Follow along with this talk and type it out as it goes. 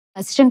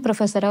Assistant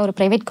ப்ரொஃபஸராக ஒரு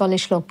private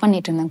காலேஜில் work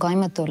பண்ணிட்டு இருந்தேன்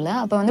கோயம்புத்தூரில்.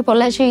 அப்போ வந்து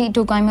பொள்ளாச்சி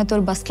டு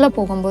கோயம்புத்தூர் பஸ்ஸில்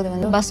போகும்போது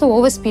வந்து பஸ்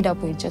ஓவர் ஸ்பீடாக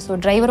போயிடுச்சு. ஸோ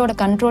டிரைவரோட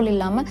கண்ட்ரோல்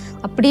இல்லாமல்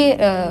அப்படியே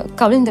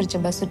கவிழ்ந்துருச்சு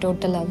பஸ்ஸு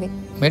டோட்டலாகவே.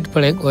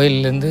 மேட்டுப்பாளையம்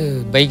கோயிலேருந்து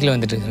பைக்கில்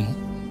வந்துட்டு இருக்கேன்.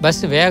 பஸ்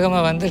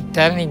வேகமாக வந்து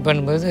டர்னிங்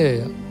பண்ணும்போது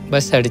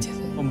பஸ்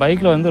அடிச்சது.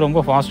 பைக்கில் வந்து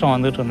ரொம்ப ஃபாஸ்ட்டாக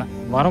வந்துட்டு இருந்தேன்.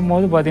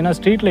 வரும்போது பார்த்தீங்கன்னா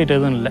ஸ்ட்ரீட் லைட்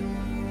எதுவும் இல்லை.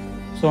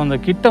 ஸோ அந்த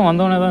கிட்ட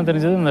வந்தோடனே தான்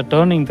தெரிஞ்சது, அந்த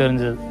டேர்னிங்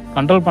தெரிஞ்சது.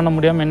 கண்ட்ரோல் பண்ண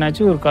முடியாமல்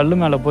என்னாச்சு, ஒரு கல்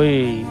மேலே போய்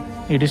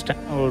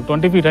இடிச்சிட்டேன். ஒரு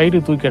 20 feet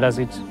ஹைட்டு தூக்கிடா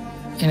சீட்ஸ்.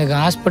 எனக்கு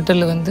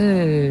ஹாஸ்பிட்டலில் வந்து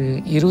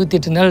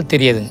 28 நாள்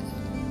தெரியாதுங்க.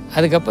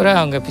 அதுக்கப்புறம்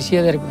அவங்க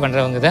பிசியோதெரப்பி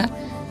பண்ணுறவங்க தான்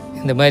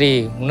இந்த மாதிரி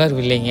உணர்வு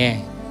இல்லைங்க,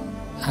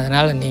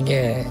 அதனால்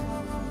நீங்கள்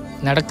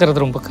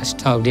நடக்கிறது ரொம்ப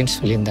கஷ்டம் அப்படின்னு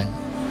சொல்லியிருந்தாங்க.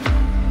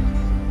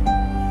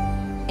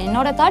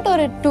 என்னோட தாட்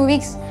ஒரு 2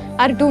 weeks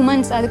ஆர் 2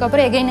 months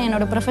அதுக்கப்புறம் எகைன்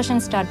என்னோட ப்ரொஃபஷன்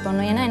ஸ்டார்ட்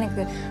பண்ணணும். ஏன்னா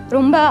எனக்கு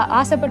ரொம்ப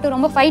ஆசைப்பட்டு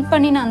ரொம்ப ஃபைட்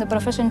பண்ணி நான் அந்த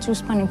ப்ரொஃபஷன்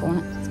சூஸ் பண்ணி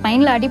போனேன்.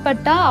 ஸ்பைனில்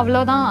அடிபட்டா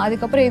அவ்வளோதான்,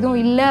 அதுக்கப்புறம்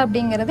எதுவும் இல்லை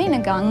அப்படிங்கிறது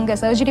எனக்கு அங்கே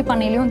சர்ஜரி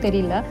பண்ணலையும்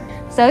தெரியல.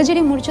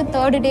 சர்ஜரி முடிச்சு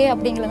 3rd day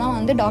அப்படிங்கிறதான்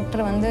வந்து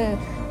டாக்டர் வந்து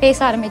பேச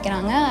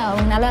ஆரம்பிக்கிறாங்க.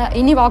 அவங்களால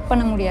இனி வாக்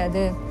பண்ண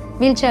முடியாது,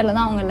 வீல் சேரில்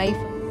தான் அவங்க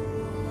லைஃப்.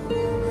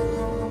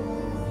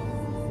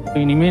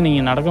 இனிமேல்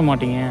நீங்கள் நடக்க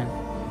மாட்டீங்க,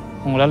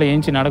 உங்களால்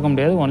ஏஞ்சி நடக்க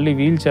முடியாது, ஒன்லி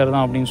வீல் சேர்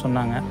தான் அப்படின்னு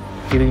சொன்னாங்க.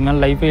 இதுக்கு மேலே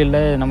லைஃபே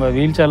இல்லை, நம்ம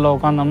வீல் சேரில்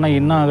உட்காந்தோம்னா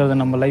என்ன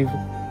ஆகுது, நம்ம லைஃப்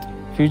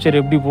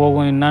ஃப்யூச்சர் எப்படி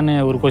போகும் என்னன்னு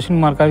ஒரு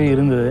கொஸ்டின் மார்க்காகவே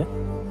இருந்தது.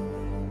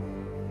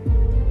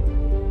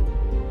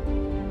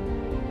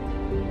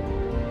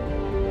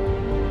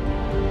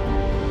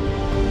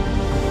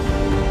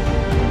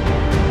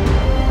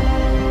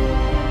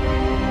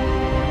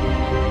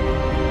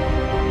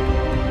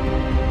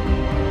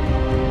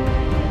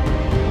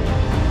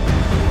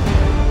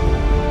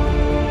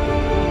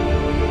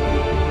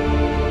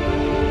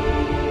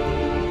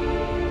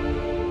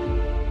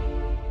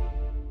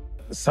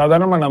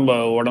 சாதாரணமாக நம்ம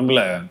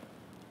உடம்புல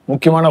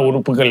முக்கியமான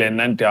உறுப்புகள்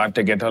என்னன்ட்டு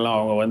யார்கிட்ட கேட்டாலும்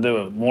அவங்க வந்து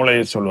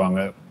மூளையை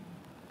சொல்லுவாங்க,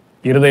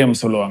 இருதயம்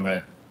சொல்லுவாங்க,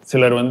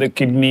 சிலர் வந்து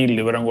கிட்னி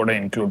லிவரும் கூட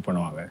இன்க்ளூட்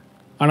பண்ணுவாங்க.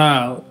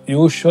 ஆனால்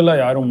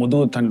யூஸ்வலாக யாரும்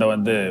முதுகு தண்டை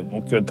வந்து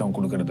முக்கியத்துவம்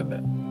கொடுக்கறது இல்லை.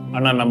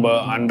 ஆனால் நம்ம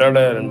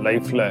அன்றாட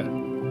லைஃப்பில்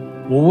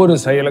ஒவ்வொரு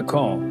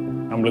செயலுக்கும்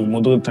நம்மளுக்கு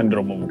முதுகு தண்டு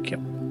ரொம்ப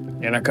முக்கியம்.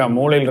 எனக்கா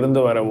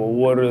மூளையிலிருந்து வர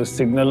ஒவ்வொரு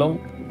சிக்னலும்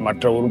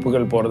மற்ற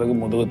உறுப்புகள் போகிறதுக்கு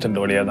முதுகு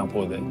தண்டு வழியாக தான்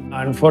போகுது.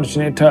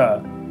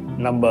 அன்ஃபார்ச்சுனேட்டாக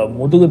நம்ம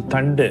முதுகு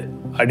தண்டு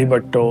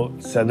அடிபட்டோ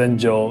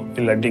செதஞ்சோ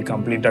இல்லாட்டி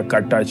கம்ப்ளீட்டாக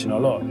கட்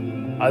ஆச்சுனாலோ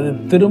அது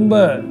திரும்ப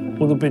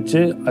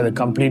புதுப்பிச்சு அது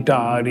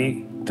கம்ப்ளீட்டாக ஆறி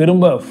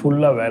திரும்ப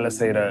ஃபுல்லாக வேலை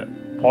செய்கிற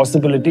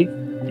பாசிபிலிட்டி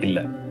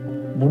இல்லை.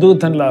 முதுகு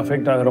தண்டில்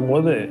அஃபெக்ட் ஆகிற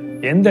போது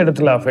எந்த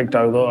இடத்துல அஃபெக்ட்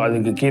ஆகுதோ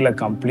அதுக்கு கீழே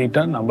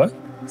கம்ப்ளீட்டாக நம்ம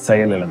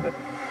செயல் இழந்தது.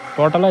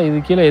 டோட்டலாக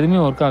இது கீழே எதுவுமே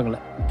ஒர்க் ஆகலை,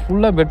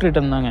 ஃபுல்லாக பெட்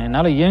ரிட்டன் தாங்க.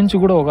 என்னால் ஏஞ்சி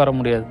கூட உட்கார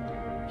முடியாது.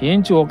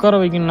 ஏஞ்சி உட்கார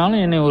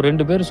வைக்கணும்னாலும் என்னை ஒரு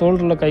 2 பேர்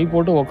ஷோல்டரில் கை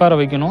போட்டு உட்கார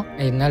வைக்கணும்.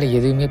 என்னால்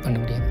எதுவுமே பண்ண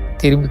முடியாது.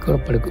 திரும்பி கூட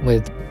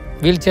படுக்கும்போது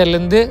வீல்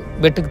சேர்லேருந்து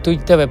பெட்டுக்கு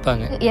தூக்கி தான்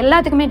வைப்பாங்க.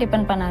 எல்லாத்துக்குமே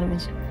டிபெண்ட் பண்ண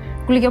ஆரம்பிச்சு.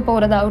 குளிக்க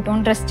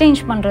போகிறதாகட்டும், ட்ரெஸ்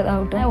சேஞ்ச்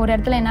பண்ணுறதாகட்டும், ஒரு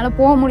இடத்துல என்னால்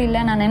போக முடியல,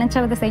 நான்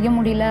நினச்சதை செய்ய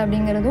முடியல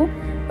அப்படிங்கிறதும்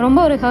ரொம்ப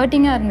ஒரு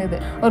ஹர்ட்டிங்காக இருந்தது.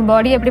 ஒரு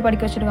பாடி எப்படி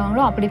படிக்க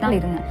வச்சுருக்காங்களோ அப்படி தான்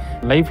இருந்தேன்.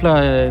 லைஃப்பில்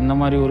இந்த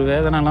மாதிரி ஒரு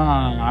வேதனைலாம்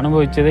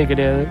அனுபவிச்சதே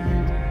கிடையாது.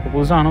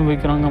 புதுசாக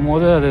அனுபவிக்கிறோங்கும்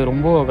போது அது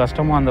ரொம்ப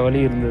கஷ்டமாக அந்த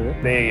வலி இருந்தது.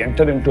 They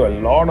enter into a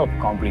lot of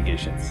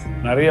complications.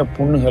 நிறைய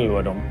புண்ணுகள்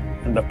வரும்,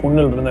 அந்த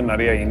புண்ணில் இருந்து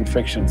நிறைய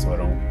இன்ஃபெக்ஷன்ஸ்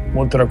வரும்.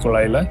 மூத்திர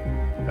குழாயில்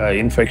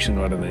இன்ஃபெக்ஷன்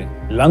வருது,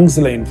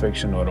 லங்ஸில்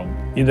இன்ஃபெக்ஷன் வரும்.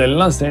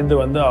 இதெல்லாம் சேர்ந்து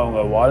வந்து அவங்க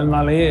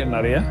வாழ்நாளையே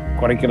நிறைய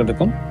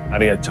குறைக்கிறதுக்கும்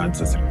நிறைய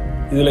சான்சஸ் இருக்கு.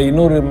 இதில்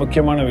இன்னொரு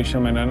முக்கியமான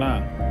விஷயம் என்னன்னா,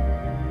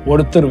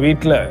 ஒருத்தர்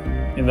வீட்டில்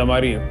இந்த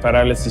மாதிரி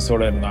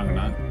பேராலிசிஸோடு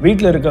இருந்தாங்கன்னா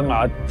வீட்டில் இருக்கிறவங்க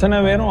அத்தனை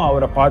பேரும்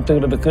அவரை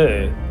பார்த்துக்கிறதுக்கு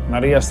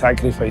நிறைய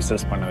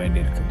சாக்ரிஃபைசஸ் பண்ண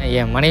வேண்டியிருக்கு.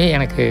 என் மனைவி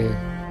எனக்கு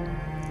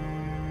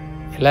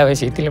எல்லா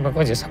விஷயத்துலையுமே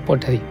கொஞ்சம்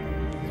சப்போர்ட் அதிகம்.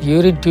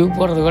 யூரின் டியூப்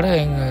போடுறது கூட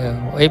எங்கள்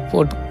ஒய்ஃப்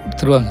போட்டு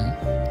கொடுத்துருவாங்க.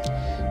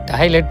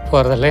 டாய்லெட்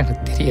போகிறதெல்லாம்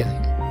எனக்கு தெரியாது,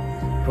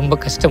 ரொம்ப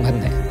கஷ்டமாக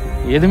இருந்தேன்.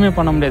 எதுவுமே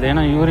பண்ண முடியாது,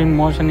 ஏன்னா யூரின்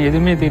மோஷன்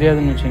எதுவுமே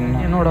தெரியாதுன்னு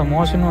வச்சிங்கன்னா. என்னோட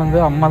மோஷன் வந்து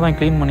அம்மா தான்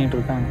க்ளீன் பண்ணிகிட்டு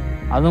இருக்காங்க.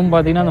 அதுவும்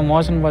பார்த்தீங்கன்னா அந்த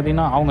மோஷன்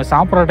பார்த்தீங்கன்னா அவங்க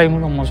சாப்பிட்ற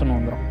டைமுக்கு தான் மோஷன்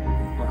வந்துடும்.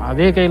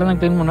 அதே கையில் தான்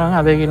க்ளீன் பண்ணுறாங்க,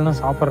 அதே கையில்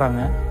தான்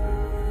சாப்பிட்றாங்க.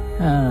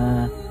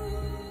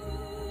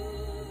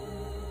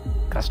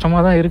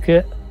 கஷ்டமாக தான்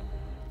இருக்குது.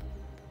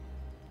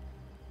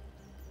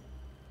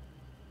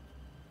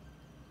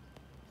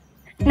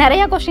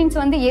 நிறைய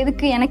கொஸ்டின்ஸ் வந்து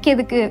எதுக்கு, எனக்கு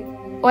எதுக்கு,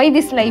 ஒய்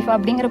திஸ் லைஃப்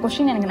அப்படிங்கிற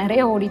கொஸ்டின் எனக்கு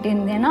நிறைய ஓடிட்டே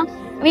இருந்தது. ஏன்னா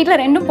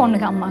வீட்டில் 2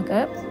 பொண்ணுங்க அம்மாவுக்கு,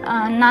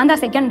 நான்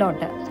தான் செகண்ட்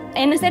டாட்டர்.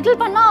 என்னை செட்டில்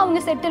பண்ணால் அவங்க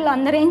செட்டில்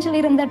அந்த ரேஞ்சில்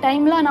இருந்த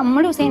டைமில்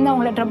நம்மளும் சேர்ந்து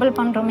அவங்கள ட்ரபிள்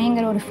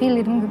பண்ணுறோமேங்கிற ஒரு ஃபீல்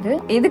இருந்தது.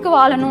 எதுக்கு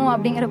வாழணும்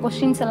அப்படிங்கிற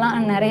கொஸ்டின்ஸ்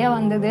எல்லாம் நிறையா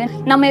வந்தது.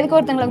 நம்ம எதுக்கு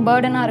ஒருத்தங்களுக்கு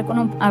பேர்டனாக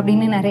இருக்கணும்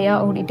அப்படின்னு நிறையா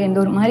ஓடிட்டே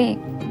இருந்தது. ஒரு மாதிரி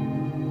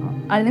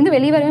அதுலேருந்து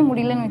வெளியே வரவே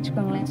முடியலன்னு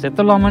வச்சுக்கோங்களேன்.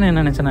 செத்துலாமான்னு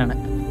என்ன நினச்சேன்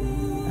நான்.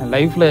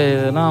 லைஃப்பில்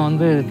இதெல்லாம்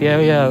வந்து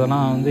தேவையா,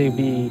 அதெல்லாம் வந்து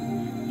இப்படி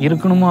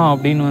இருக்கணுமா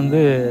அப்படின்னு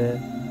வந்து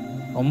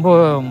ரொம்ப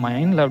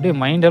மைண்டில் அப்படியே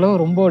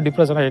மைண்டளவு ரொம்ப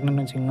டிப்ரெஷனாக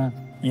இருக்கணும்னு வச்சுக்கோங்களேன்.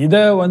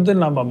 இதை வந்து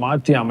நம்ம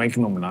மாற்றி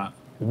அமைக்கணும்னா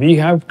we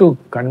have to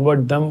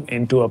convert them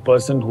into a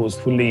person who is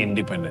fully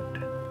independent.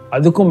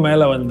 அதுக்கும்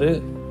மேலே வந்து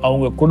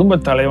அவங்க குடும்ப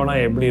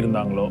தலைவனாக எப்படி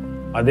இருந்தாங்களோ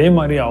அதே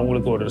மாதிரி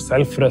அவங்களுக்கு ஒரு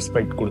செல்ஃப்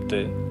ரெஸ்பெக்ட்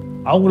கொடுத்து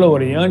அவங்கள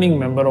ஒரு earning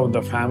member of the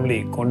family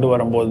கொண்டு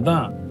வரும்போது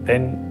தான்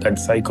then that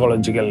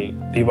psychological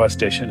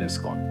devastation is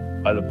gone.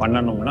 அது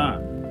பண்ணணும்னா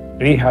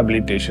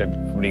ரீஹாபிலிட்டேஷன்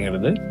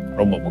அப்படிங்கிறது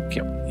ரொம்ப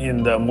முக்கியம்.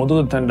 இந்த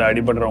முதுகுத்தண்டு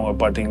அடிபடுறவங்க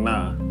பார்த்தீங்கன்னா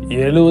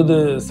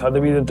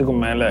 70%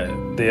 மேல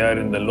they are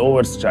in the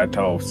lower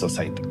strata of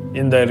society.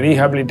 இந்த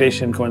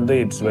ரீஹாபிலிட்டேஷனுக்கு வந்து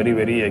it's very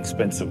very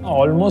expensive.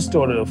 Almost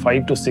ஒரு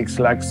 5 to 6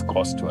 lakhs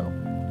காஸ்ட் வரும்.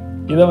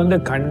 இதை வந்து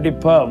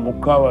கண்டிப்பா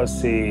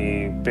முக்காவாசி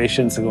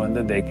பேஷண்ட்ஸுக்கு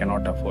வந்து they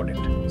cannot afford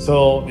it. So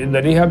இந்த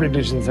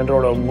ரீஹாபிலிட்டேஷன்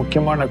சென்டரோட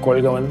முக்கியமான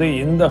கொள்கை வந்து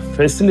இந்த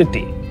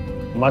facility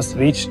must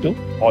reach to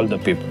all the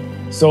people.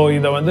 So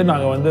இதை வந்து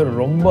நாங்கள் வந்து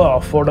ரொம்ப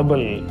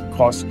அஃபோர்டபுள்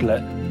காஸ்ட்ல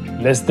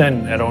less than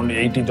around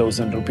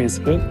 80,000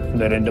 rupeesக்கு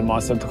இந்த 2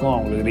 மாசத்துக்கும்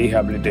அவங்களுக்கு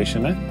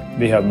ரீஹாபிலிட்டேஷனை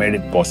we have made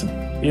it possible.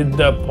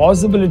 The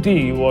possibility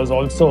was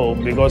also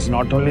because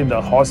not only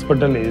the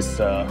hospital is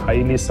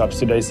highly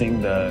subsidizing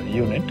the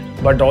unit,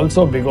 but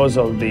also because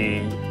of the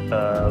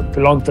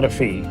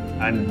philanthropy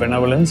and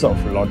benevolence of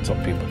lots of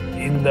people.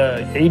 இந்த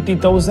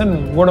 80,000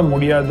 கூட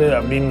முடியாது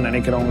அப்படின்னு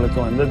நினைக்கிறவங்களுக்கு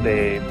வந்து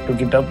they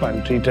took it up and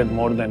treated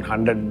more than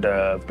 100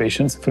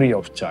 patients free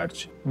of charge.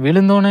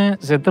 விழுந்தோன்னே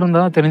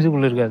செத்துருந்தா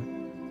தெரிஞ்சுக்கொள்ளிருக்காது,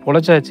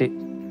 பொழைச்சாச்சு.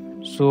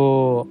 So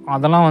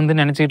அதெல்லாம் வந்து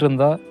நினச்சிக்கிட்டு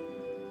இருந்தால்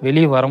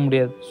வெளியே வர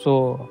முடியாது. ஸோ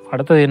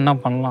அடுத்தது என்ன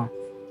பண்ணலாம்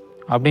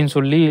அப்படின்னு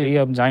சொல்லி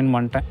ரீஹாப் ஜாயின்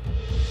பண்ணிட்டேன்.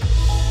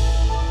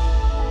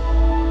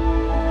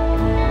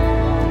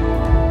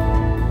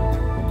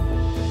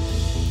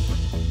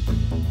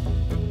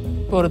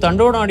 இப்போ ஒரு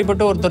தண்டோடம்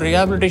அடிப்பட்டு ஒருத்தர்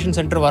ரீஹாபிலிட்டேஷன்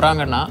சென்டர்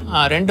வராங்கன்னா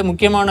 2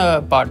 முக்கியமான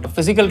part,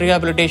 physical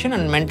rehabilitation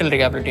and mental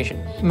rehabilitation.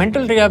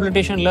 Mental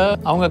ரீஹாபிலிட்டேஷனில்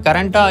அவங்க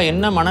கரண்ட்டாக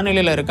என்ன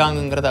மனநிலையில்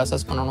இருக்காங்கிறத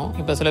அசஸ் பண்ணணும்.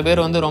 இப்போ சில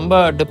பேர் வந்து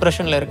ரொம்ப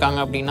டிப்ரெஷனில் இருக்காங்க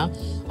அப்படின்னா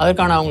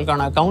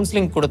அவங்களுக்கான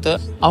கவுன்சிலிங் கொடுத்து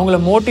அவங்கள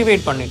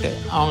மோட்டிவேட் பண்ணிவிட்டு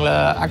அவங்கள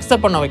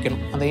அக்செப்ட் பண்ண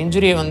வைக்கணும். அந்த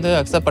இன்ஜுரியை வந்து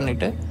அக்செப்ட்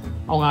பண்ணிவிட்டு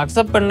அவங்க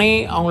அக்செப்ட் பண்ணி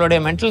அவங்களுடைய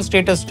மென்டல்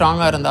ஸ்டேட்டஸ்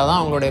ஸ்ட்ராங்காக இருந்தால் தான்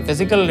அவங்களுடைய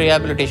ஃபிசிக்கல்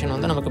ரீஹாபிலிட்டேஷன்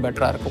வந்து நமக்கு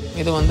பெட்டராக இருக்கும்.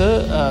 இது வந்து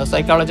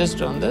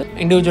சைக்காலஜிஸ்ட் வந்து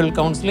individual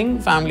counselling,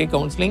 family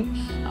counselling,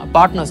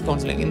 partners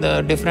counselling, இந்த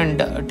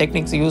டிஃப்ரெண்ட்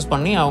டெக்னிக்ஸ் யூஸ்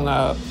பண்ணி அவங்க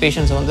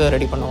பேஷண்ட்ஸை வந்து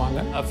ரெடி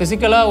பண்ணுவாங்க.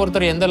 ஃபிசிக்கலாக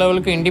ஒருத்தர் எந்த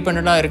லெவலுக்கு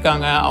இண்டிபெண்ட்டாக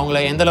இருக்காங்க,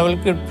 அவங்கள எந்த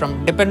லெவலுக்கு ஃப்ரம்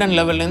டிபெண்டன்ட்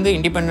லெவல்லேருந்து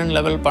இண்டிபெண்டன்ட்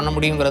லெவல் பண்ண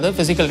முடியுங்கிறது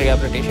ஃபிசிக்கல்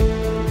ரீஹாபிலிட்டேஷன்.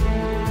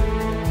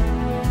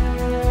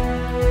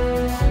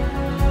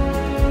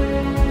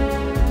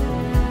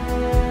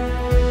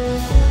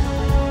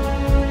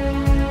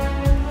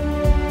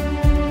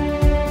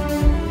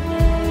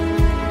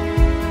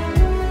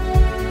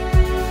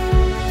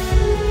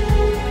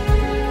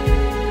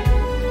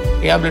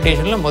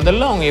 ரீஹாபிலிட்டேஷனில்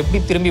முதல்ல அவங்க எப்படி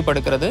திரும்பி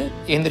படுக்கிறது,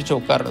 எந்திரிச்சு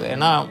உட்காருறது.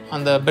 ஏன்னா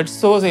அந்த பெட்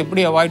சோர்ஸ்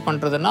எப்படி அவாய்ட்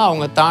பண்ணுறதுன்னா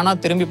அவங்க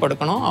தானாக திரும்பி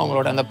படுக்கணும்,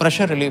 அவங்களோட அந்த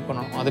ப்ரெஷர் ரிலீவ்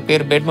பண்ணணும். அது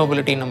பேர் பெட்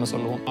மொபிலிட்டின்னு நம்ம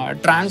சொல்லுவோம்.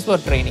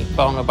 ட்ரான்ஸ்ஃபர் ட்ரைனிங்,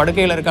 இப்போ அவங்க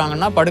படுக்கையில்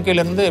இருக்காங்கன்னா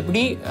படுக்கையிலேருந்து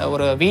எப்படி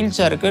ஒரு வீல்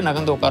சேருக்கு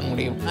நகர்ந்து உட்கார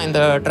முடியும்.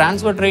 இந்த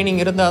ட்ரான்ஸ்ஃபர்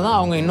ட்ரைனிங் இருந்தால் தான்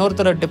அவங்க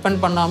இன்னொருத்தரை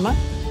டிபெண்ட் பண்ணாமல்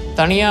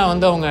தனியாக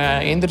வந்து அவங்க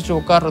எந்திரிச்சு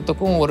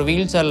உட்கார்றதுக்கும் ஒரு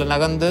வீல் சேரில்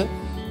நகர்ந்து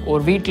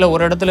ஒரு வீட்டில்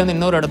ஒரு இடத்துலேருந்து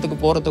இன்னொரு இடத்துக்கு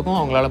போகிறதுக்கும்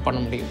அவங்களால பண்ண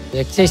முடியும்.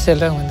 எக்ஸசைஸ்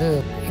எல்லாம் வந்து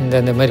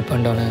இந்த மாதிரி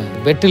பண்ணணும்.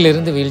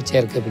 பெட்டிலிருந்து வீல்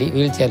சேருக்கு எப்படி,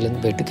 வீல்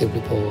சேர்லேருந்து பெட்டுக்கு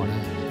எப்படி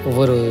போகணும்,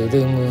 ஒவ்வொரு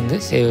இதுவும் வந்து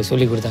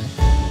சொல்லி கொடுத்தாங்க.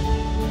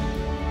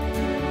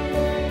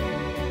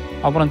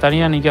 அப்புறம்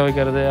தனியாக நிற்க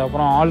வைக்கிறது,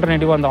 அப்புறம்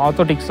ஆல்டர்னேட்டிவாக அந்த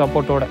ஆர்த்தோட்டிக்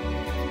சப்போர்ட்டோட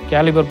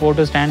கேலிபர்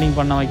போட்டு ஸ்டாண்டிங்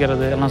பண்ண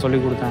வைக்கிறது எல்லாம் சொல்லி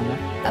கொடுத்தாங்க.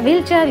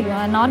 வீல் சேர்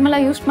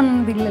நார்மலாக யூஸ்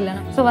பண்ணது இல்லைல்ல.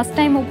 ஸோ ஃபஸ்ட்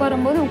டைம்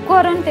உட்காரும்போது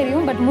உட்காரன்னு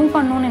தெரியும், பட் மூவ்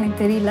பண்ணணும்னு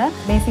எனக்கு தெரியல.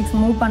 பேசிக்ஸ்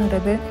மூவ்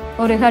பண்ணுறது,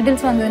 ஒரு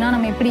ஹர்டில்ஸ் வந்ததுன்னா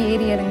நம்ம எப்படி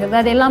ஏறி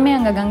இறங்குறது, அது எல்லாமே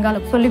அங்கே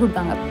கங்காவில் சொல்லி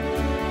கொடுத்தாங்க.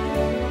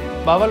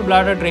 பவல்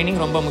பிளாடர்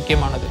ட்ரைனிங் ரொம்ப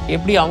முக்கியமானது.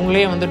 எப்படி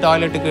அவங்களே வந்து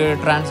டாய்லெட்டுக்கு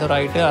ட்ரான்ஸ்ஃபர்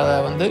ஆகிட்டு அதை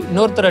வந்து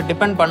இன்னொருத்தரை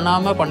டிபெண்ட்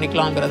பண்ணாமல்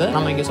பண்ணிக்கலாங்கிறத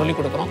நம்ம இங்கே சொல்லிக்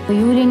கொடுக்குறோம்.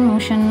 யூரின்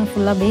மோஷன்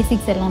ஃபுல்லாக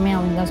பேசிக்ஸ் எல்லாமே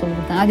அவங்க தான் சொல்லி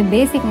கொடுத்தாங்க. அது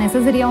பேசிக்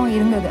நெசசரியாகவும்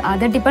இருந்தது.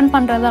 அதை டிபெண்ட்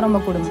பண்ணுறது தான் ரொம்ப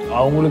கொடுமை.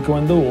 அவங்களுக்கு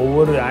வந்து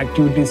ஒவ்வொரு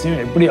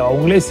ஆக்டிவிட்டீஸையும் எப்படி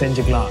அவங்களே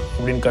செஞ்சுக்கலாம்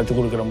அப்படின்னு கற்றுக்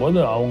கொடுக்குற போது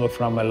அவங்க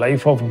from a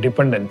life of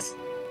dependence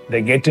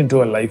they get into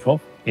a life of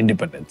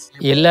independence.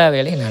 எல்லா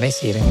வேலையும் நானே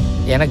செய்கிறேன்.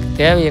 எனக்கு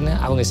தேவைன்னு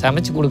அவங்க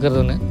சமைச்சு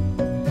கொடுக்குறது ஒன்று,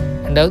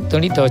 ரெண்டாவது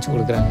துணி துவைச்சி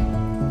கொடுக்குறாங்க.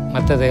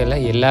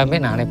 மற்றதெல்லாம் எல்லாமே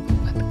நானே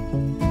பண்ணுறேன்.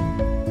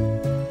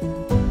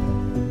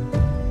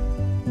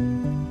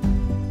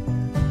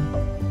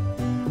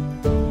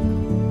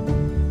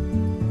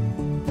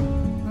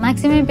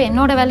 மேக்ஸிமம் இப்போ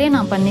என்னோட வேலையை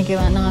நான்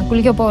பண்ணிக்குவேன். நான்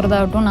குளிக்க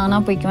போகிறதாகட்டும்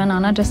நானாக போய்க்குவேன்,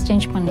 நானாக ட்ரெஸ்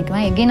சேஞ்ச்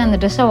பண்ணிக்குவேன், எகெயின் அந்த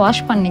ட்ரெஸ்ஸை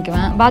வாஷ்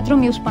பண்ணிக்குவேன்.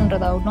 பாத்ரூம் யூஸ்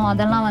பண்ணுறதாகட்டும்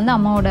அதெல்லாம் வந்து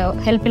அம்மாவோட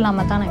ஹெல்ப்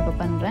இல்லாமல் தான் நான் இப்போ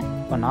பண்ணுறேன்.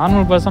 இப்போ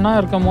நார்மல் பர்சனாக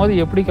இருக்கும் போது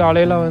எப்படி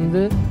காலையில்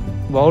வந்து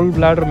பவுல்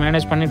பிளாடர்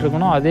மேனேஜ் பண்ணிகிட்டு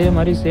இருக்கணும், அதே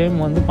மாதிரி சேம்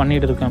வந்து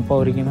பண்ணிகிட்டு இருக்கேன்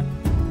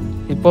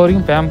இப்போ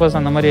வரைக்கும் பேம்பர்ஸ்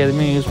அந்த மாதிரி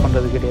எதுவுமே யூஸ்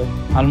பண்ணுறது கிடையாது.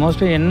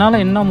 ஆல்மோஸ்ட் என்னால்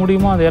என்ன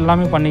முடியுமோ அது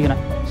எல்லாமே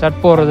பண்ணிக்கிறேன். ஷர்ட்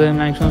போடுறது,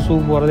 மேக்ஸிமம் ஷூ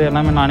போடுறது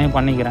எல்லாமே நானே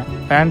பண்ணிக்கிறேன்.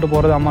 பேண்ட்டு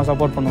போடுறது அம்மா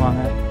சப்போர்ட்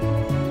பண்ணுவாங்க.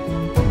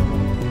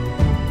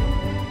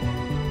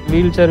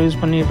 வீல் சேர் யூஸ்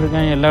பண்ணிகிட்டு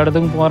இருக்கேன், எல்லா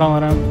இடத்துக்கும் போகிறேன்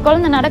வரேன்.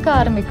 குழந்தை நடக்க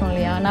ஆரம்பிக்கும்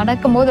இல்லையா,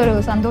 நடக்கும் போது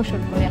ஒரு சந்தோஷம்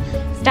இருக்கும் இல்லையா.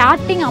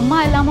 ஸ்டார்டிங் அம்மா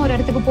இல்லாமல் ஒரு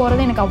இடத்துக்கு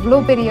போகிறது எனக்கு அவ்வளோ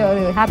பெரிய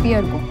ஒரு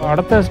ஹாப்பியாக இருக்கும்.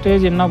 அடுத்த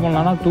ஸ்டேஜ் என்ன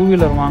பண்ணலான்னா 2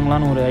 வீலர்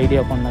வாங்கலான்னு ஒரு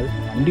ஐடியா பண்ணது.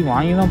 வண்டி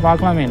வாங்கி தான்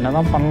பார்க்கலாமே, என்ன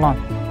தான் பண்ணலாம்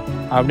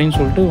அப்படின்னு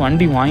சொல்லிட்டு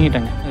வண்டி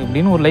வாங்கிட்டேங்க.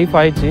 இப்படின்னு ஒரு லைஃப்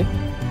ஆயிடுச்சு.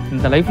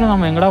 இந்த லைஃப்பில்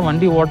நம்ம எங்கடா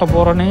வண்டி ஓட்ட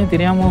போகிறோன்னே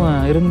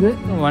தெரியாமல் இருந்து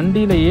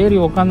வண்டியில் ஏறி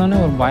உக்காந்தோன்னே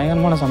ஒரு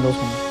பயங்கரமான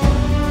சந்தோஷம்.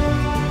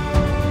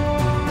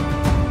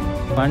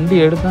 வண்டி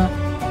எடுத்தேன்,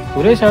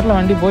 ஒரே ஷாட்டில்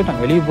வண்டி போயிட்டேன்.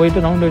 வெளியே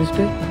போயிட்டு ரவுண்ட்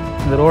அடிச்சுட்டு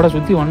இந்த ரோடை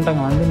சுற்றி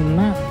வந்துட்டாங்க. வந்து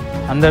நின்னா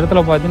அந்த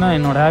இடத்துல பார்த்தீங்கன்னா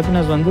என்னோடய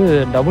ஹாப்பினஸ் வந்து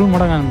டபுள்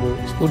மடங்காக இருந்தது.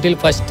 ஸ்கூட்டியில்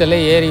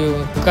ஃபஸ்ட்டெல்லாம் ஏறி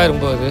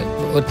உட்காரும்போது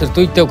ஒருத்தர்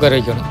தூக்கிட்டு உட்கார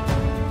வைக்கணும்.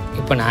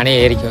 இப்போ நானே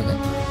ஏறிக்குவேங்க.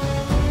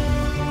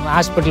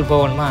 ஹாஸ்பிட்டல்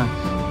போகணுமா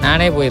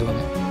நானே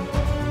போயிடுவேங்க.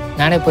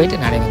 நானே போயிட்டு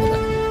நானே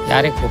வந்துடுவேன்.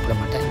 யாரையும் கூப்பிட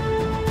மாட்டேன்.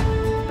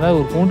 அதாவது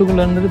ஒரு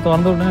கூண்டுக்குள்ளே இருந்துட்டு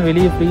திறந்த உடனே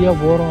வெளியே ஃப்ரீயாக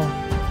போகிறோம்,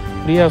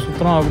 ஃப்ரீயாக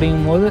சுற்றுறோம்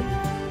அப்படிங்கும்போது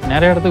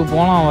நிறைய இடத்துக்கு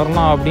போகலாம்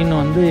வரலாம் அப்படின்னு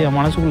வந்து என்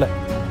மனசுக்குள்ளே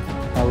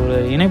ஒரு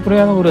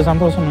இணைப்புறையாத ஒரு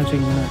சந்தோஷம்னு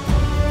வச்சுக்கோங்க.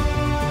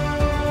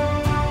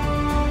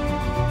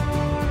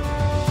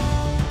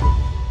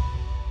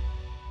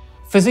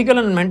 ஃபிசிக்கல்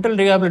அண்ட் மென்டல்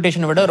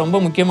ரீஹாபிலிட்டேஷனை விட ரொம்ப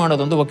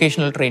முக்கியமானது வந்து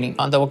ஒகேஷனல் ட்ரைனிங்.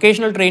 அந்த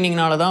ஒகேஷனல்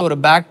ட்ரைனிங்னால தான் ஒரு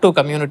பேக் டு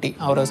கம்யூனிட்டி,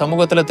 அவர்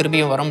சமூகத்தில்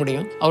திரும்பியும் வர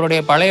முடியும். அவருடைய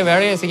பழைய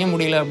வேலையை செய்ய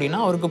முடியல அப்படின்னா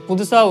அவருக்கு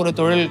புதுசாக ஒரு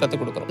தொழில்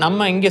கற்றுக் கொடுக்குறோம்.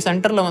 நம்ம இங்கே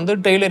சென்டரில் வந்து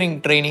டெய்லரிங்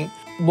ட்ரைனிங்,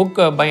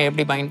 புக்கை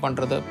எப்படி பைண்ட்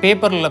பண்ணுறது,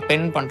 பேப்பரில்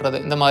பென் பண்ணுறது,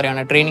 இந்த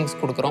மாதிரியான ட்ரைனிங்ஸ்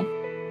கொடுக்குறோம்.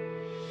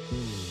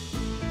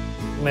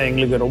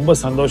 எங்களுக்கு ரொம்ப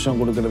சந்தோஷம்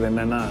கொடுக்கறது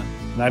என்னன்னா,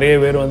 நிறைய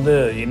பேர் வந்து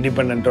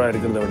இண்டிபெண்டா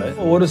இருக்கிறத விட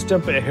ஒரு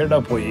ஸ்டெப்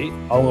ஹெடா போய்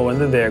அவங்க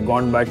வந்து they have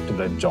gone back to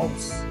their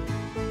jobs.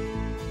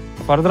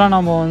 ஃபர்தராக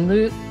நம்ம வந்து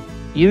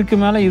இதுக்கு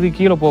மேலே இது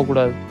கீழே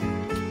போகக்கூடாது.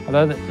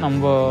 அதாவது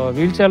நம்ம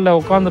வீல் சேரில்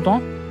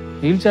உட்காந்துட்டோம்,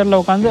 வீல் சேரில்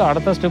உட்காந்து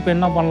அடுத்த ஸ்டெப்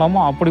என்ன பண்ணலாமோ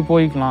அப்படி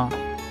போய்க்கலாம்.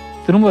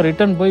 திரும்ப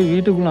ரிட்டர்ன் போய்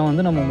வீட்டுக்குள்ளே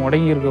வந்து நம்ம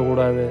முடங்கி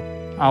இருக்கக்கூடாது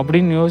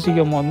அப்படின்னு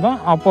யோசிக்கும் போது தான்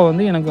அப்போ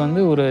வந்து எனக்கு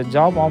வந்து ஒரு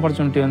ஜாப்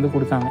ஆப்பர்ச்சுனிட்டி வந்து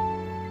கொடுத்தாங்க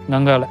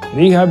கங்காவில்.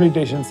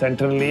 ரீஹாபிலிட்டேஷன்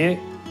சென்டர்லேயே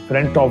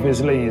ஃப்ரண்ட்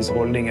ஆஃபீஸில் is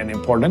holding an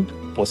important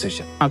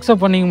position.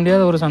 Accept பண்ணிக்க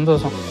முடியாத ஒரு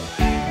சந்தோஷம்.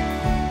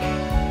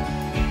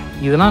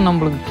 இதெல்லாம்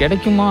நம்மளுக்கு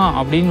கிடைக்குமா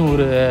அப்படின்னு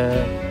ஒரு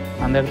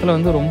அந்த இடத்துல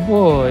வந்து ரொம்ப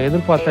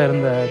எதிர்பார்த்தா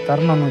இருந்த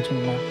தருணம்னு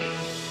வச்சுக்கோங்களேன்.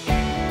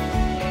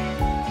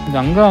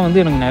 கங்கா வந்து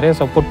எனக்கு நிறைய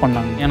சப்போர்ட்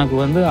பண்ணாங்க. எனக்கு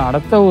வந்து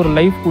அடுத்த ஒரு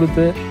லைஃப்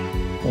கொடுத்து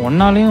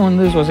ஒன்னாலையும்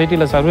வந்து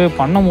சொசைட்டியில் சர்வே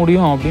பண்ண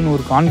முடியும் அப்படின்னு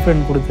ஒரு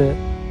கான்ஃபிடென்ட் கொடுத்து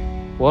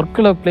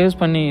ஒர்க்கில் ப்ளேஸ்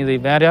பண்ணி இதை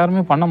வேறு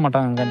யாருமே பண்ண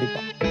மாட்டாங்க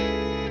கண்டிப்பாக.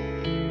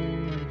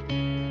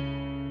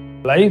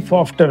 லைஃப்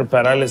ஆஃப்டர்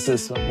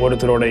பேராலிசிஸ்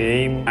ஒருத்தரோட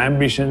எய்ம்,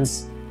 ஆம்பிஷன்ஸ்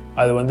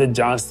அது வந்து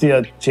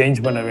ஜாஸ்தியாக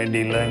சேஞ்ச் பண்ண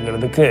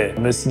வேண்டியில்லைங்கிறதுக்கு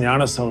மிஸ்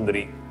ஞான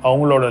சௌந்தரி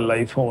அவங்களோட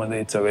லைஃப்பும் வந்து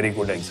it's a very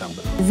good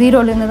example.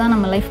 ஜீரோலேருந்து தான்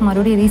நம்ம லைஃப்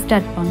மறுபடியும்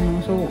ரீஸ்டார்ட்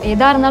பண்ணணும். ஸோ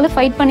எதாக இருந்தாலும்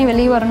ஃபைட் பண்ணி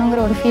வெளியே வரணுங்கிற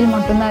ஒரு ஃபீல்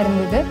மட்டும்தான்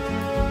இருந்தது.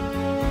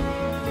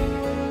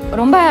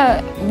 ரொம்ப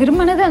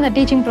விரும்பினது அந்த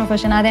டீச்சிங்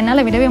ப்ரொஃபஷன், அதை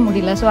என்னால் விடவே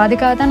முடியல. ஸோ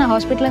அதுக்காக தான் நான்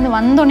ஹாஸ்பிட்டலேருந்து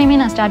வந்தோடனே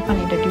நான் ஸ்டார்ட்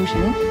பண்ணிட்டேன்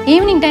டியூஷன்.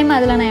 ஈவினிங் டைம்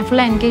அதில் நான்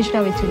ஃபுல்லாக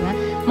என்கேஜாக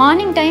வச்சுருவேன்.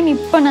 மார்னிங் டைம்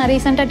இப்போ நான்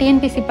ரீசெண்டாக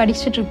டிஎன்பிசி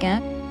படிச்சுட்டு இருக்கேன்.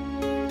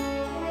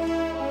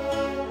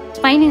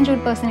 ஸ்பைன்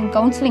இன்ஜூர்ட் பர்சனுக்கு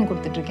கவுன்சிலிங்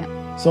கொடுத்துட்ருக்கேன்.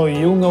 ஸோ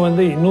இவங்க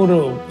வந்து இன்னொரு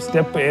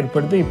ஸ்டெப்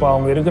ஏற்படுத்தி இப்போ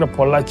அவங்க இருக்கிற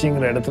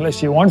பொள்ளாச்சிங்கிற இடத்துல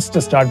she wants to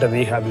start a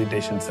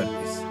rehabilitation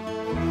service.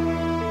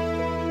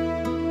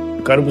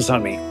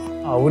 Karuppusamy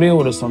அவரே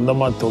ஒரு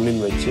சொந்தமாக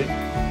தொழில் வச்சு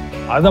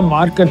அதை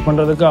மார்க்கெட்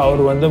பண்ணுறதுக்கு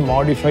அவர் வந்து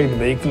மாடிஃபைடு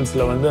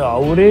வெஹிக்கிள்ஸில் வந்து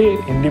அவரே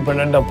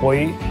இண்டிபெண்ட்டாக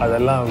போய்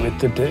அதெல்லாம்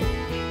விற்றுட்டு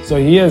so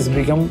he has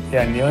become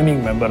an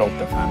earning member of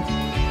the family.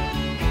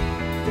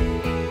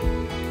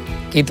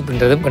 கீத்து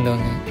பின்னுறதும்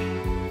பண்ணுவாங்க.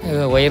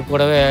 ஒயர்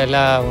கூடவே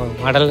எல்லா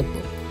மாடல்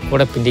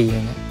கூட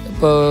பிண்டிக்குவேங்க.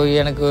 இப்போது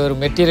எனக்கு ஒரு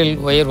மெட்டீரியல்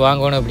ஒயர்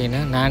வாங்கணும்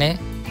அப்படின்னா நானே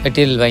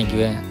மெட்டீரியல்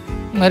வாங்கிக்குவேன்.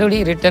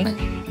 மறுபடியும் ரிட்டனு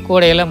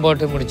கூடையெல்லாம்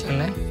போட்டு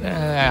முடிச்சோன்னே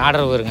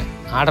ஆர்டர் வருங்க.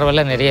 ஆர்டர்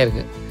எல்லாம் நிறைய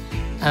இருக்குது.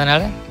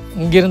 அதனால்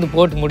இங்கேருந்து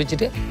போட்டு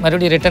முடிச்சுட்டு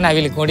மறுபடியும் ரிட்டன்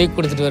அவங்களுக்கு கொண்டு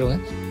கொடுத்துட்டு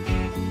வருவேன்.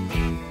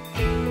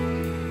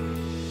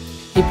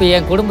 இப்போ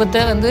என்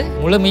குடும்பத்தை வந்து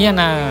முழுமையாக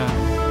நான்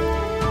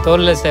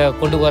தோளில்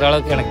கொண்டு போகிற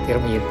அளவுக்கு எனக்கு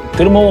திறமை இருக்குது.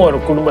 திரும்பவும் ஒரு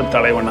குடும்ப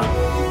தலைவனா,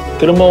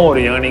 திரும்பவும்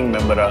ஒரு ஏர்னிங்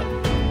மெம்பரா,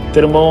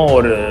 திரும்பவும்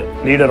ஒரு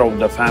லீடர் ஆஃப்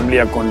த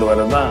ஃபேமிலியாக கொண்டு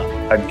வரது தான்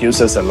that gives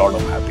us a lot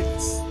of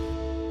happiness.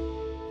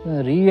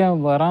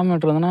 Rehab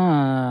வராமட்டுறதுன்னா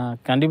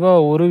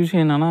கண்டிப்பாக ஒரு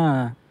விஷயம் என்னென்னா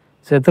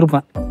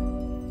செத்துருப்பேன்.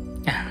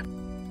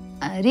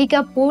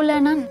 ரீகேப்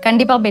போகலன்னா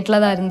கண்டிப்பாக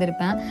பெட்டில் தான்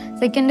இருந்திருப்பேன்.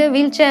 செகண்டு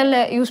வீல் சேரில்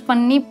யூஸ்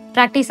பண்ணி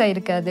ப்ராக்டிஸ்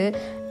ஆகிருக்காது.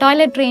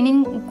 டாய்லெட்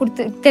ட்ரைனிங்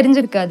கொடுத்து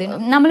தெரிஞ்சிருக்காது.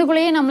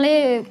 நம்மளுக்குள்ளேயே நம்மளே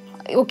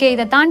ஓகே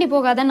இதை தாண்டி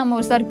போகாத நம்ம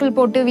ஒரு சர்க்கிள்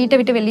போட்டு வீட்டை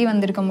விட்டு வெளியே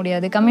வந்திருக்க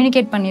முடியாது,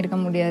 கம்யூனிகேட் பண்ணியிருக்க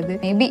முடியாது.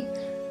 மேபி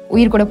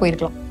உயிர் கூட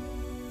போயிருக்கலாம்.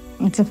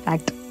 It's a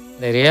fact.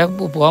 இந்த ரேப்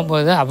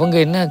போகும்போது அவங்க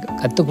என்ன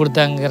கற்றுக்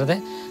கொடுத்தாங்கிறத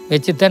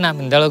வச்சு தான்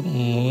நாம் இந்த அளவுக்கு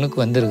முன்னுக்கு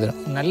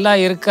வந்திருக்கிறோம். நல்லா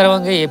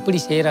இருக்கிறவங்க எப்படி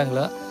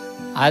செய்கிறாங்களோ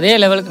அதே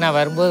லெவலுக்கு நான்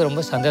வரும்போது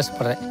ரொம்ப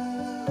சந்தோஷப்படுறேன்.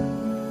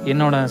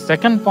 என்னோட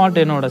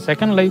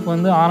செகண்ட் லைஃப்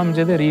வந்து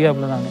ஆரம்பித்ததே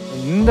ரீஹாப்பில் தாங்க.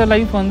 இந்த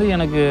லைஃப் வந்து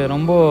எனக்கு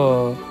ரொம்ப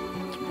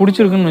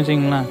பிடிச்சிருக்குன்னு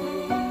வச்சிங்களேன்.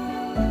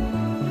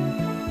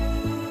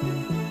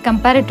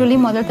 கம்பேரிட்டிவ்லி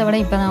முதல்த்தை விட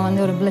இப்போ நான்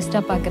வந்து ஒரு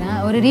பிளஸ்டாக பார்க்குறேன்.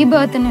 ஒரு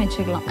ரீபர்த்ன்னு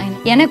வச்சுக்கலாம்.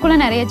 எனக்குள்ளே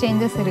நிறைய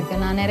சேஞ்சஸ் இருக்குது.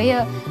 நான் நிறைய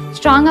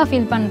ஸ்ட்ராங்காக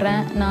ஃபீல்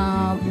பண்ணுறேன்.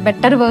 நான்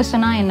பெட்டர்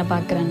வேர்ஷனாக என்னை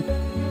பார்க்குறேன்.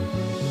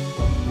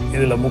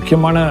 இதில்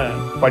முக்கியமான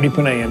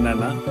படிப்பினை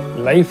என்னன்னா,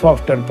 லைஃப்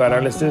ஆஃப்டர்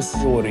பேராலிசிஸ்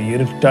ஒரு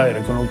இருட்டாக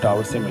இருக்கணும்ட்டு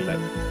அவசியம் இல்லை.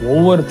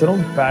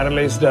 ஒவ்வொருத்தரும்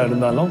பேரலைஸ்டாக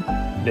இருந்தாலும்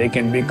they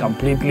can be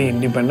completely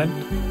independent.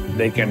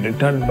 They can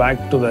return back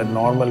to their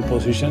normal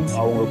positions.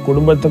 அவங்க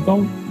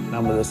குடும்பத்துக்கும்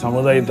நமது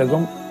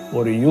சமுதாயத்துக்கும்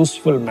ஒரு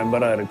யூஸ்ஃபுல்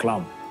மெம்பராக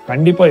இருக்கலாம்.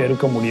 கண்டிப்பாக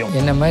இருக்க முடியும்.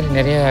 என்ன மாதிரி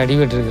நிறைய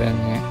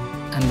அடிபட்டுருக்குறாங்க.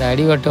 அந்த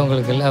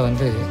அடிபட்டவங்களுக்கெல்லாம்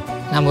வந்து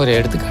நம்ம ஒரு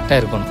எடுத்துக்காட்டாக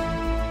இருக்கணும்.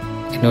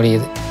 என்னுடைய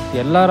இது.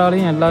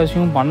 எல்லாராலையும் எல்லா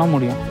விஷயமும் பண்ண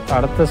முடியும்.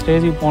 அடுத்த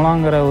ஸ்டேஜுக்கு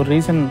போகலாங்கிற ஒரு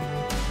ரீசன்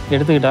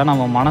எடுத்துக்கிட்டால்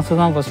நம்ம மனசு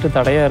தான் ஃபஸ்ட்டு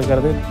தடையாக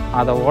இருக்கிறது.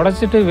 அதை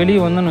உடச்சிட்டு வெளியே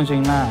வந்தோன்னு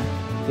வச்சிங்கன்னா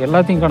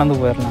எல்லாத்தையும் கடந்து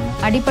போயிடலாங்க.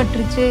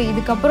 அடிபட்டுருச்சு,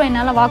 இதுக்கப்புறம்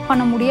என்னால் வாக்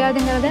பண்ண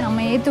முடியாதுங்கிறத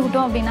நம்ம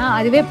ஏற்றுக்கிட்டோம் அப்படின்னா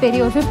அதுவே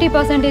பெரிய ஒரு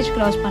 50%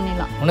 க்ராஸ்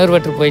பண்ணிடலாம்.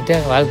 உணர்வற்று போயிட்டு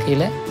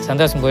வாழ்க்கையில்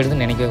சந்தோஷம்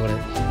போயிடுதுன்னு நினைக்கவே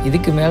கூடாது.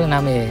 இதுக்கு மேலே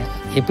நாம்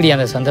எப்படி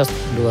அந்த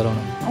சந்தோஷம் கொண்டு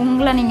வரணும்?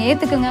 உங்களை நீங்கள்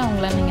ஏற்றுக்குங்க,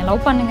 உங்களை நீங்கள்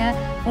லவ் பண்ணுங்கள்,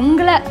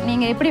 உங்களை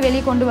நீங்கள் எப்படி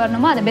வெளியே கொண்டு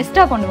வரணுமோ அதை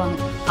பெஸ்ட்டாக கொண்டு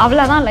வாங்க.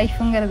 அவ்வளோதான்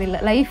லைஃபுங்கிறது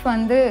இல்லை. லைஃப்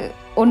வந்து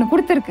ஒன்று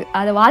கொடுத்துருக்கு,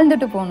 அதை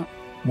வாழ்ந்துட்டு போகணும்.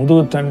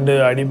 முதுகுத்தண்டு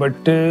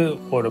அடிபட்டு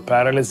ஒரு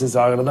பேரலிசிஸ்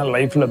ஆகிறது தான்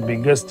லைஃப்பில்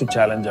பிக்கஸ்ட்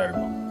சேலஞ்சாக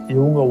இருக்கும்.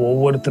 இவங்க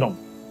ஒவ்வொருத்தரும்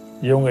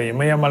இவங்க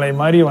இமயமலை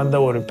மாதிரி வந்த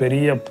ஒரு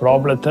பெரிய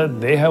ப்ராப்ளத்தை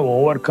they have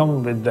over come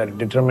with Dhar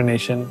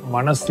determination.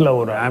 மனசில்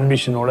ஒரு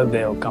ஆம்பிஷனோட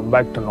they have come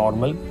back to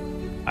normal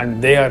and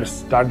they are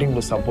starting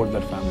to support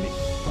Dhar family.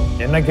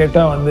 என்ன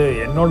கேட்டால் வந்து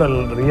என்னோட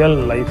ரியல்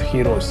லைஃப்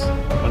ஹீரோஸ்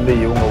வந்து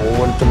இவங்க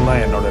ஒவ்வொருத்தரும்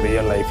தான் என்னோட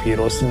ரியல் லைஃப்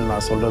ஹீரோஸ்ன்னு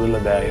நான்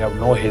சொல்கிறதுல ஐ ஹவ்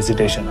நோ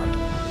ஹெசிடேஷன்.